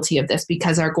really guilty of this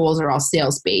because our goals are all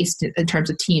sales based in terms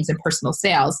of teams and personal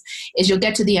sales, is you'll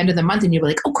get to the end of the month and you'll be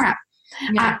like, oh crap.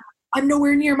 Yeah. I'm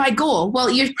nowhere near my goal. Well,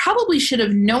 you probably should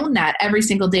have known that every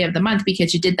single day of the month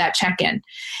because you did that check-in.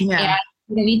 Yeah. And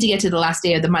we don't need to get to the last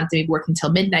day of the month and work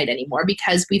until midnight anymore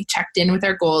because we've checked in with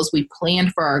our goals. We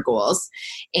planned for our goals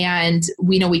and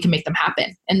we know we can make them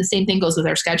happen. And the same thing goes with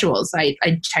our schedules. I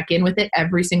check in with it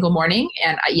every single morning.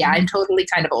 And I'm totally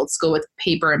kind of old school with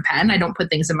paper and pen. I don't put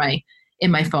things in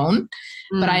my phone,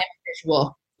 but I am a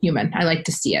visual human. I like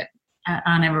to see it.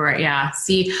 On everywhere. Yeah.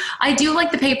 See, I do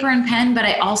like the paper and pen, but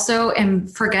I also am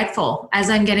forgetful as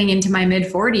I'm getting into my mid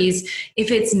 40s. If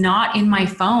it's not in my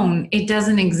phone, it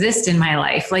doesn't exist in my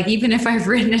life. Like even if I've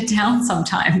written it down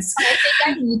sometimes. I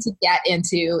think I need to get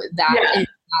into that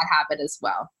habit as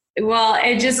well. Well,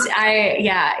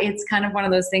 it's kind of one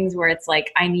of those things where it's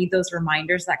like, I need those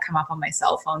reminders that come up on my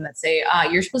cell phone that say,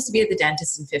 you're supposed to be at the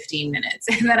dentist in 15 minutes.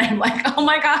 And then I'm like, oh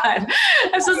my God,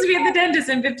 I'm supposed to be at the dentist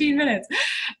in 15 minutes.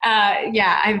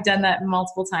 I've done that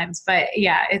multiple times, but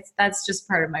that's just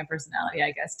part of my personality,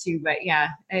 I guess too. But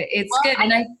it's good.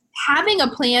 And having a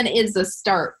plan is a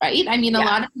start, right? I mean, a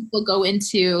lot of people go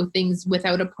into things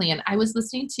without a plan. I was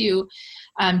listening to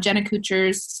Jenna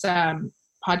Kuchar's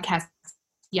podcast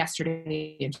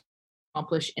yesterday and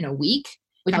accomplish in a week.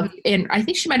 And I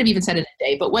think she might have even said it in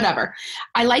a day, but whatever.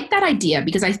 I like that idea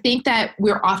because I think that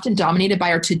we're often dominated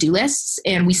by our to-do lists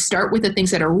and we start with the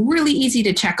things that are really easy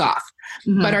to check off.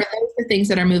 Mm-hmm. But are those the things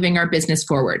that are moving our business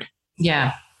forward?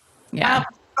 Yeah. Yeah.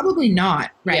 Probably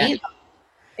not, right? Yeah.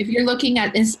 If you're looking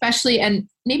at, especially, and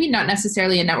maybe not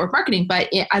necessarily in network marketing, but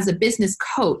as a business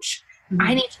coach,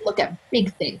 I need to look at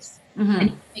big things. Mm-hmm. I need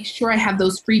to make sure I have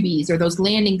those freebies or those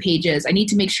landing pages. I need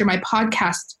to make sure my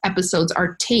podcast episodes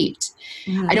are taped.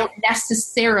 Mm-hmm. I don't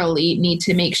necessarily need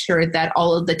to make sure that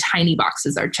all of the tiny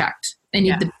boxes are checked. I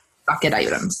need the bucket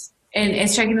items. And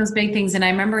it's checking those big things. And I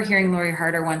remember hearing Lori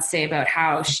Harder once say about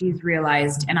how she's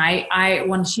realized, and I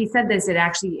when she said this,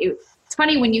 it's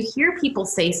funny when you hear people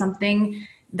say something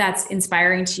that's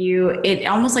inspiring to you, it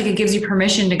almost like it gives you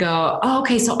permission to go, oh,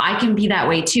 okay, so I can be that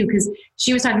way too. Because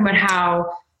she was talking about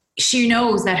how she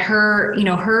knows that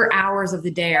her hours of the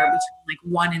day are between like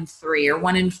 1 and 3 or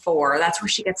 1 and 4. That's where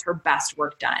she gets her best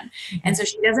work done. Mm-hmm. And so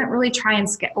she doesn't really try and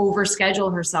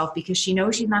overschedule herself because she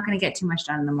knows she's not going to get too much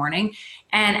done in the morning.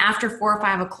 And after 4 or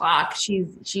 5 o'clock,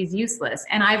 she's useless.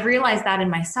 And I've realized that in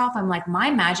myself. I'm like,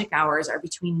 my magic hours are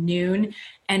between noon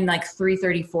and like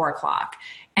 3:30, 4 o'clock.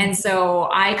 And so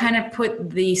I kind of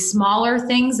put the smaller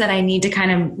things that I need to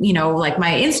kind of, like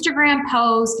my Instagram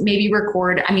post, maybe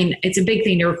record. I mean, it's a big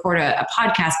thing to record a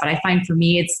podcast, but I find for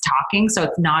me, it's talking. So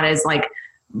it's not as like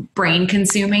brain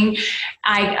consuming.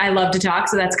 I love to talk.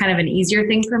 So that's kind of an easier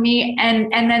thing for me.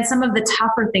 And then some of the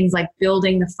tougher things like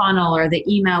building the funnel or the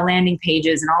email landing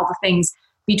pages and all the things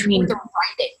between the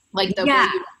writing, like the way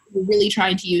you're really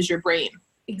trying to use your brain.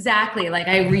 Exactly. Like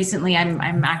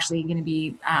I'm actually going to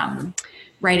be,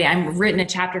 writing. I've written a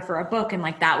chapter for a book, and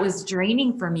like that was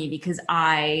draining for me because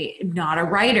I'm not a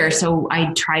writer. So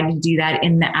I tried to do that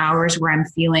in the hours where I'm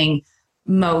feeling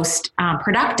most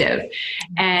productive.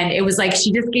 And it was like,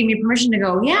 she just gave me permission to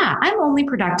go, yeah, I'm only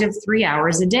productive 3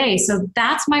 hours a day. So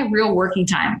that's my real working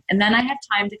time. And then I have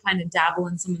time to kind of dabble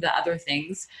in some of the other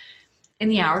things in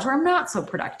the hours where I'm not so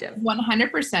productive.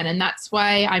 100%. And that's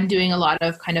why I'm doing a lot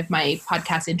of kind of my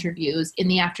podcast interviews in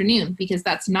the afternoon, because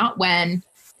that's not when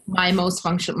my most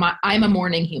I'm a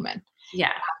morning human.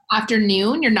 Yeah.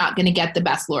 Afternoon, you're not going to get the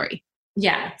best Lori.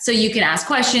 Yeah. So you can ask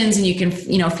questions and you can,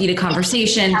 feed a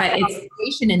conversation, but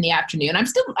it's in the afternoon.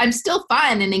 I'm still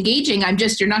fun and engaging.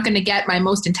 you're not going to get my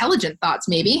most intelligent thoughts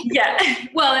maybe. Yeah.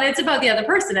 Well, and it's about the other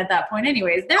person at that point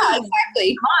anyways. They're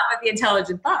exactly. Come on with the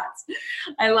intelligent thoughts.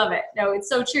 I love it. No, it's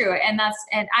so true. And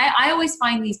I always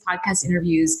find these podcast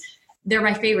interviews, they're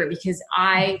my favorite because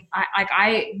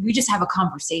we just have a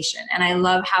conversation, and I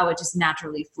love how it just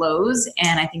naturally flows.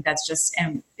 And I think it's just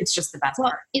the best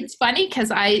part. It's funny because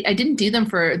I didn't do them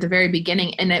for the very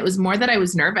beginning, and it was more that I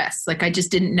was nervous. Like I just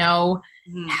didn't know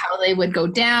how they would go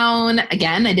down.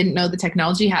 Again, I didn't know the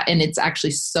technology, and it's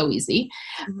actually so easy,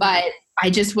 but I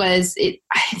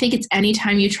think it's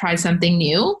anytime you try something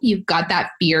new, you've got that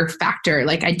fear factor.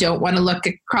 Like I don't want to look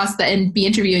across and be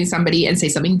interviewing somebody and say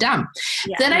something dumb.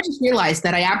 Yeah. Then I just realized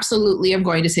that I absolutely am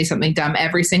going to say something dumb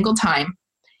every single time,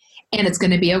 and it's going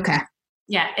to be okay.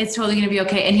 Yeah, it's totally going to be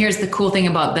okay. And here's the cool thing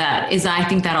about that is I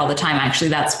think that all the time. Actually,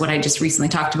 that's what I just recently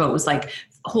talked about, was like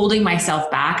holding myself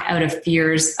back out of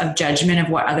fears of judgment of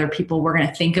what other people were going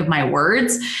to think of my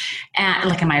words. And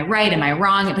like, am I right? Am I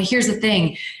wrong? But here's the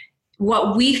thing.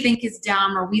 What we think is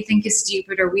dumb or we think is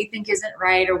stupid or we think isn't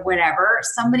right or whatever,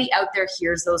 somebody out there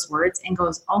hears those words and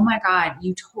goes, oh my God,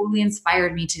 you totally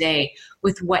inspired me today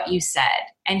with what you said.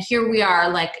 And here we are,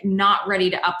 like not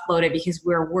ready to upload it because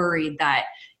we're worried that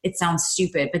it sounds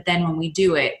stupid. But then when we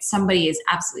do it, somebody is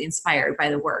absolutely inspired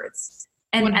by the words.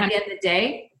 And 100%. At the end of the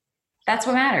day, that's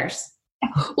what matters.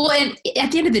 Well, and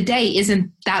at the end of the day,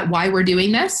 isn't that why we're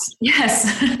doing this? Yes.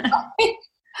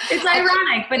 It's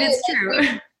ironic, but it's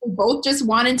true. We both just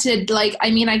wanted to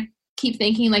I keep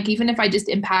thinking even if I just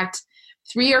impact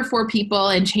 3 or 4 people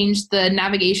and change the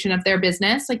navigation of their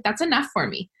business, that's enough for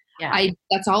me. Yeah.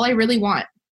 That's all I really want.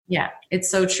 Yeah, it's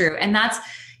so true. And that's,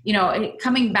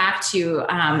 coming back to,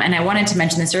 and I wanted to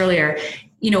mention this earlier,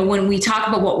 when we talk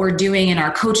about what we're doing in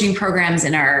our coaching programs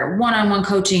and our one-on-one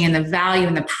coaching and the value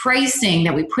and the pricing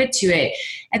that we put to it,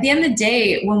 at the end of the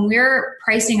day, when we're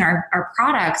pricing our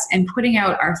products and putting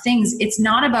out our things, it's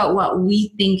not about what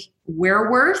we think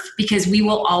we're worth, because we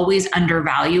will always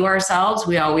undervalue ourselves.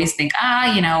 We always think,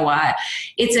 you know what?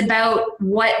 It's about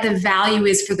what the value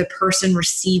is for the person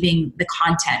receiving the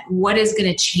content. What is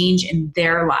going to change in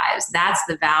their lives? That's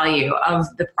the value of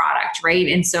the product, right?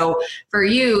 And so for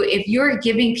you, if you're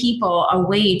giving people a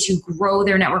way to grow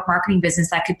their network marketing business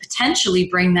that could potentially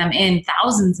bring them in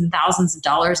thousands and thousands of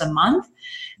dollars a month,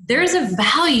 there's a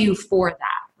value for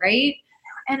that, right?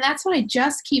 And that's what I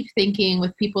just keep thinking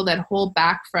with people that hold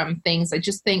back from things. I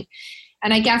just think,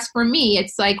 and I guess for me,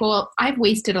 it's well, I've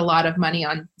wasted a lot of money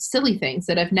on silly things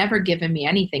that have never given me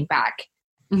anything back.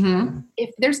 Mm-hmm.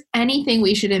 If there's anything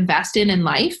we should invest in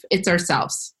life, it's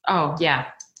ourselves. Oh, yeah.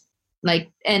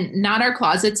 And not our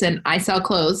closets, and I sell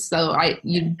clothes, so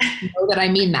you know that I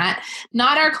mean that.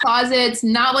 Not our closets,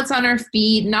 not what's on our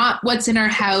feet, not what's in our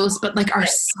house, but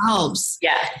ourselves.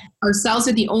 Yeah. Ourselves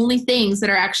are the only things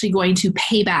that are actually going to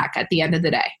pay back at the end of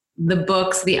the day. The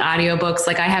books, the audiobooks,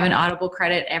 I have an Audible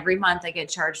credit every month. I get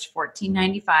charged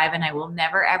 $14.95, and I will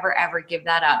never, ever, ever give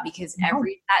that up, because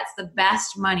that's the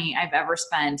best money I've ever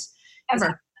spent.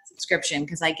 Ever. Subscription,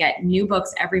 because I get new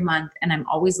books every month and I'm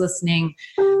always listening,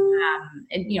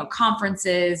 and,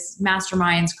 conferences,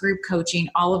 masterminds, group coaching,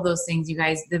 all of those things, you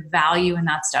guys, the value in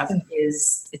that stuff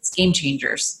it's game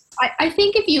changers. I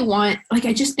think if you want,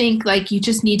 I just think you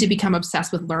just need to become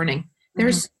obsessed with learning.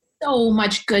 There's so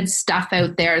much good stuff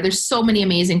out there. There's so many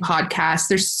amazing podcasts.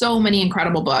 There's so many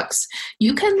incredible books.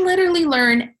 You can literally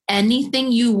learn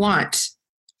anything you want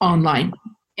online.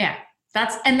 Yeah.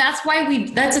 That's why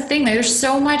that's the thing. There's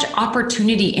so much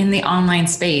opportunity in the online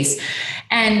space.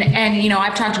 And, you know,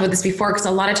 I've talked about this before, because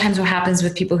a lot of times what happens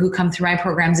with people who come through my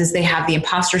programs is they have the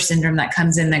imposter syndrome that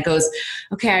comes in that goes,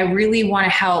 okay, I really want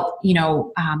to help, you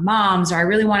know, moms, or I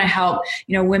really want to help,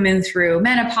 you know, women through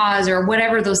menopause or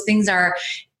whatever those things are.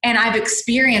 And I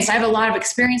have a lot of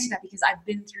experience with that because I've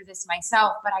been through this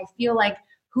myself, but I feel like,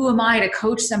 who am I to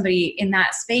coach somebody in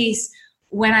that space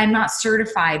when I'm not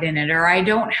certified in it, or I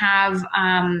don't have,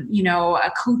 you know,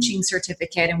 a coaching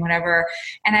certificate and whatever.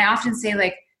 And I often say,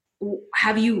 like,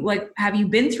 have you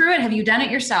been through it? Have you done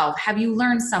it yourself? Have you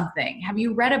learned something? Have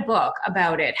you read a book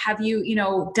about it? Have you, you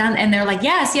know, done, and they're like,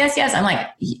 yes. I'm like,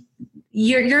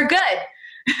 you're good.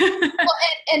 Well,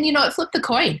 and you know, flip the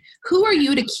coin. Who are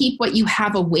you to keep what you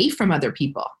have away from other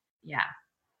people? Yeah.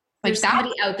 Like there's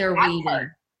somebody out there waiting.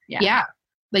 Yeah.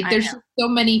 Like there's so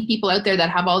many people out there that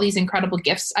have all these incredible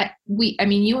gifts. I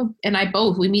mean, you and I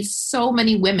both, we meet so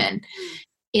many women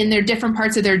in their different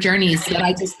parts of their journeys that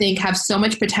I just think have so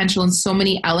much potential and so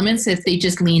many elements if they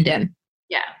just leaned in.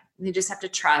 Yeah. They just have to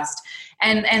trust.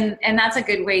 And that's a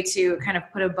good way to kind of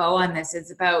put a bow on this.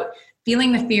 It's about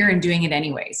feeling the fear and doing it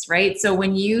anyways, right? So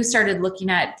when you started looking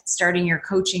at starting your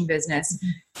coaching business,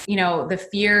 you know, the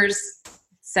fears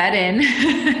set in,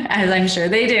 as I'm sure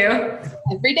they do.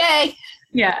 Every day.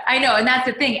 Yeah, I know. And that's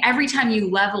the thing. Every time you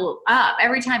level up,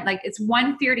 every time, like, it's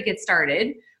one fear to get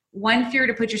started, one fear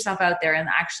to put yourself out there and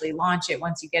actually launch it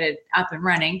once you get it up and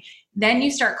running. Then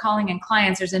you start calling in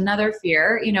clients. There's another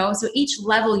fear, you know, so each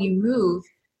level you move,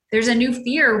 there's a new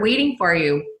fear waiting for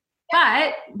you.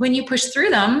 But when you push through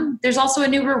them, there's also a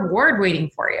new reward waiting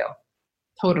for you.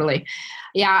 Totally.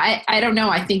 Yeah, I don't know.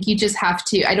 I think you just have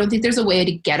to, I don't think there's a way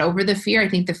to get over the fear. I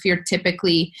think the fear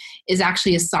typically is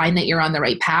actually a sign that you're on the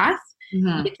right path.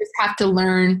 Mm-hmm. You just have to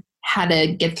learn how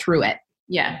to get through it.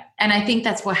 Yeah. And I think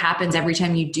that's what happens every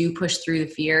time you do push through the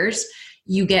fears.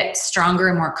 You get stronger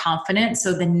and more confident.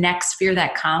 So the next fear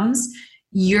that comes,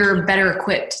 you're better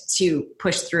equipped to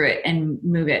push through it and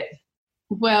move it.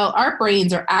 Well, our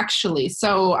brains are actually,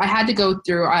 so I had to go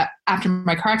through, after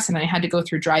my car accident, I had to go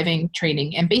through driving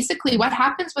training. And basically what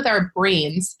happens with our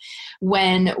brains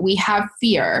when we have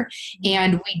fear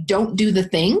and we don't do the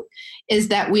thing is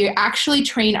that we actually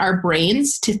train our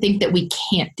brains to think that we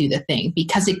can't do the thing,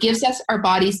 because it gives us, our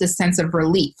bodies, this sense of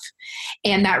relief.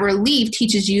 And that relief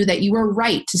teaches you that you were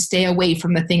right to stay away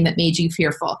from the thing that made you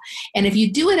fearful. And if you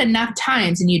do it enough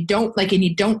times and you don't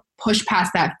push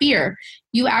past that fear,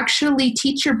 you actually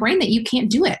teach your brain that you can't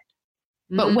do it.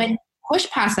 Mm-hmm. But when you push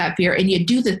past that fear and you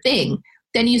do the thing,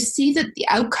 then you see that the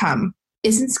outcome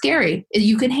isn't scary.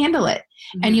 You can handle it.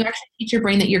 Mm-hmm. And you actually teach your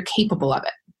brain that you're capable of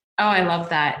it. Oh, I love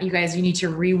that. You guys, you need to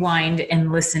rewind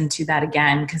and listen to that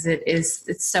again, because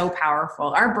it's so powerful.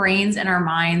 Our brains and our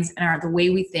minds and the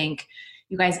way we think,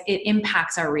 you guys, it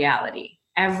impacts our reality.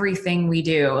 Everything we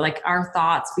do, like our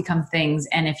thoughts become things.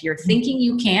 And if you're thinking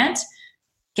you can't,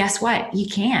 guess what? You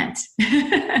can't.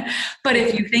 But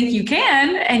if you think you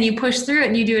can and you push through it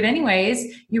and you do it anyways,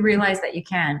 you realize that you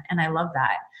can. And I love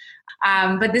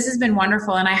that. But this has been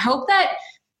wonderful. And I hope that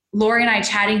Lori and I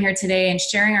chatting here today and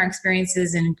sharing our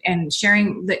experiences and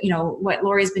sharing what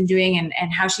Lori's been doing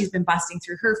and how she's been busting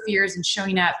through her fears and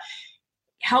showing up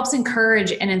helps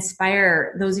encourage and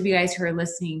inspire those of you guys who are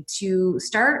listening to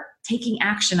start taking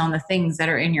action on the things that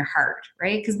are in your heart,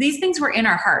 right? Because these things were in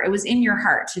our heart. It was in your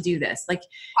heart to do this. Like,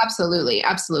 absolutely.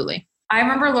 Absolutely. I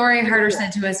remember Lori Harder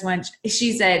said to us once,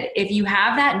 she said, if you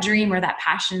have that dream or that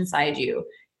passion inside you,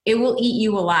 it will eat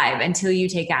you alive until you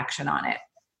take action on it.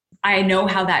 I know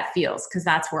how that feels because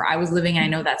that's where I was living. I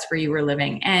know that's where you were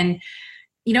living. And,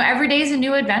 every day is a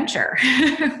new adventure.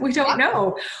 We don't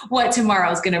know what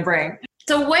tomorrow's going to bring.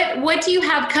 So what do you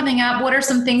have coming up? What are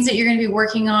some things that you're going to be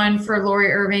working on for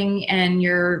Lori Ervin and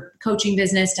your coaching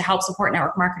business to help support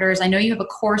network marketers? I know you have a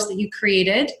course that you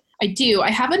created. I do. I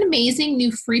have an amazing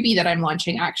new freebie that I'm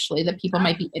launching actually that people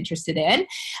might be interested in.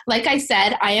 Like I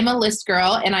said, I am a list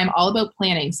girl and I'm all about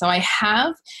planning. So I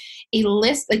have a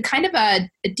list, like kind of a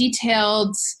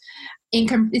detailed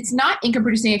income. It's not income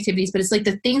producing activities, but it's like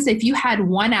the things that if you had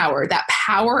 1 hour, that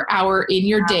power hour in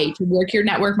your day to work your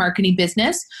network marketing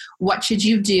business, what should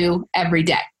you do every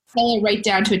day? I'll write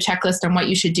down to a checklist on what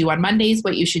you should do on Mondays,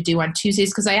 what you should do on Tuesdays,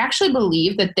 because I actually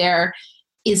believe that there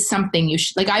is something you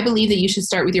should, I believe that you should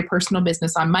start with your personal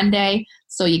business on Monday.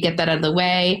 So you get that out of the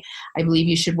way. I believe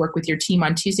you should work with your team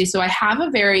on Tuesday. So I have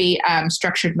a very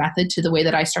structured method to the way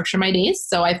that I structure my days.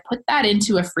 So I've put that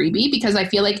into a freebie because I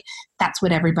feel like that's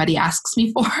what everybody asks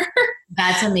me for.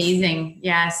 That's amazing.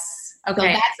 Yes.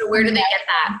 Okay. So where do they get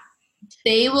that?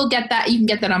 They will get that. You can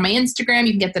get that on my Instagram.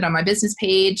 You can get that on my business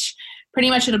page.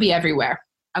 Pretty much it'll be everywhere.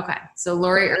 Okay. So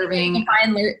Lori Ervin.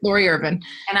 Find Lori Ervin.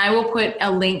 And I will put a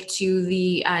link to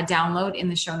the download in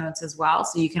the show notes as well.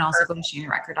 So you can also go to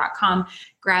ShanaRecker.com,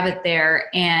 grab it there.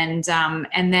 And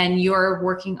then you're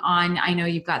working on, I know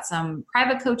you've got some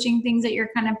private coaching things that you're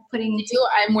kind of putting into.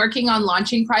 I'm working on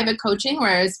launching private coaching,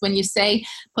 whereas when you say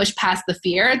push past the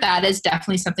fear, that is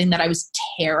definitely something that I was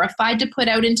terrified to put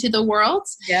out into the world.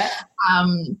 Yeah.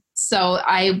 So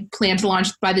I plan to launch,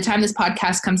 by the time this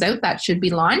podcast comes out, that should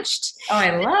be launched. Oh, I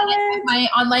love it. My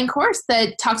online course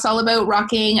that talks all about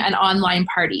rocking an online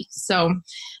party. So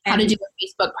how to do a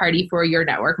Facebook party for your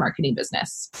network marketing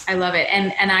business. I love it.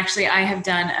 And actually I have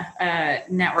done a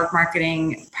network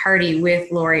marketing party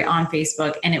with Lori on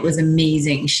Facebook, and it was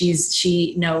amazing.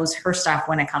 She knows her stuff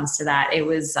when it comes to that. It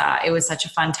was such a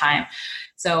fun time.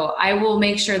 So I will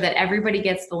make sure that everybody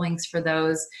gets the links for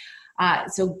those.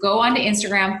 So go on to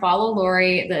Instagram, follow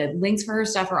Lori. The links for her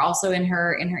stuff are also in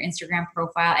her Instagram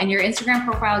profile. And your Instagram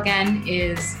profile again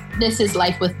is? This is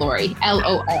Life with Lori,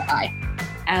 Lori.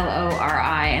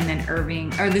 Lori, and then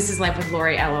Ervin, or This is Life with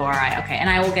Lori, Lori. Okay. And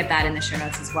I will get that in the show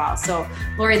notes as well. So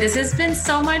Lori, this has been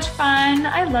so much fun.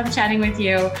 I love chatting with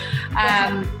you.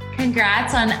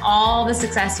 Congrats on all the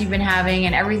success you've been having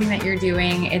and everything that you're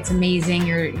doing. It's amazing.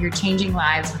 You're changing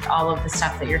lives with all of the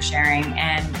stuff that you're sharing,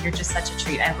 and you're just such a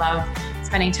treat. I love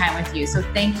spending time with you. So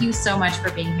thank you so much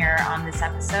for being here on this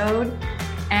episode.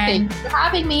 And thanks for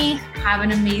having me. Have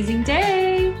an amazing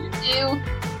day. Thank you.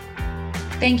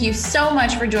 Thank you so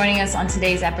much for joining us on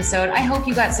today's episode. I hope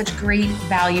you got such great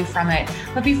value from it.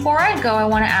 But before I go, I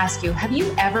want to ask you, have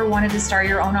you ever wanted to start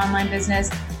your own online business,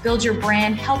 build your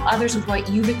brand, help others with what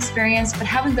you've experienced, but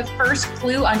having the first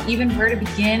clue on even where to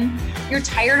begin? You're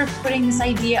tired of putting this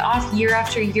idea off year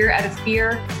after year out of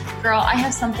fear? Girl, I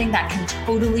have something that can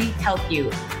totally help you.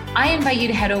 I invite you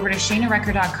to head over to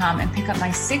ShanaRecker.com and pick up my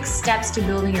 6 steps to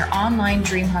building your online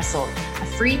dream hustle, a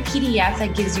free PDF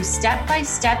that gives you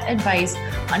step-by-step advice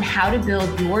on how to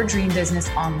build your dream business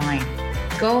online.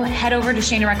 Go head over to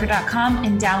ShanaRecker.com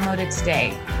and download it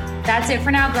today. That's it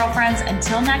for now, girlfriends.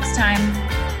 Until next time.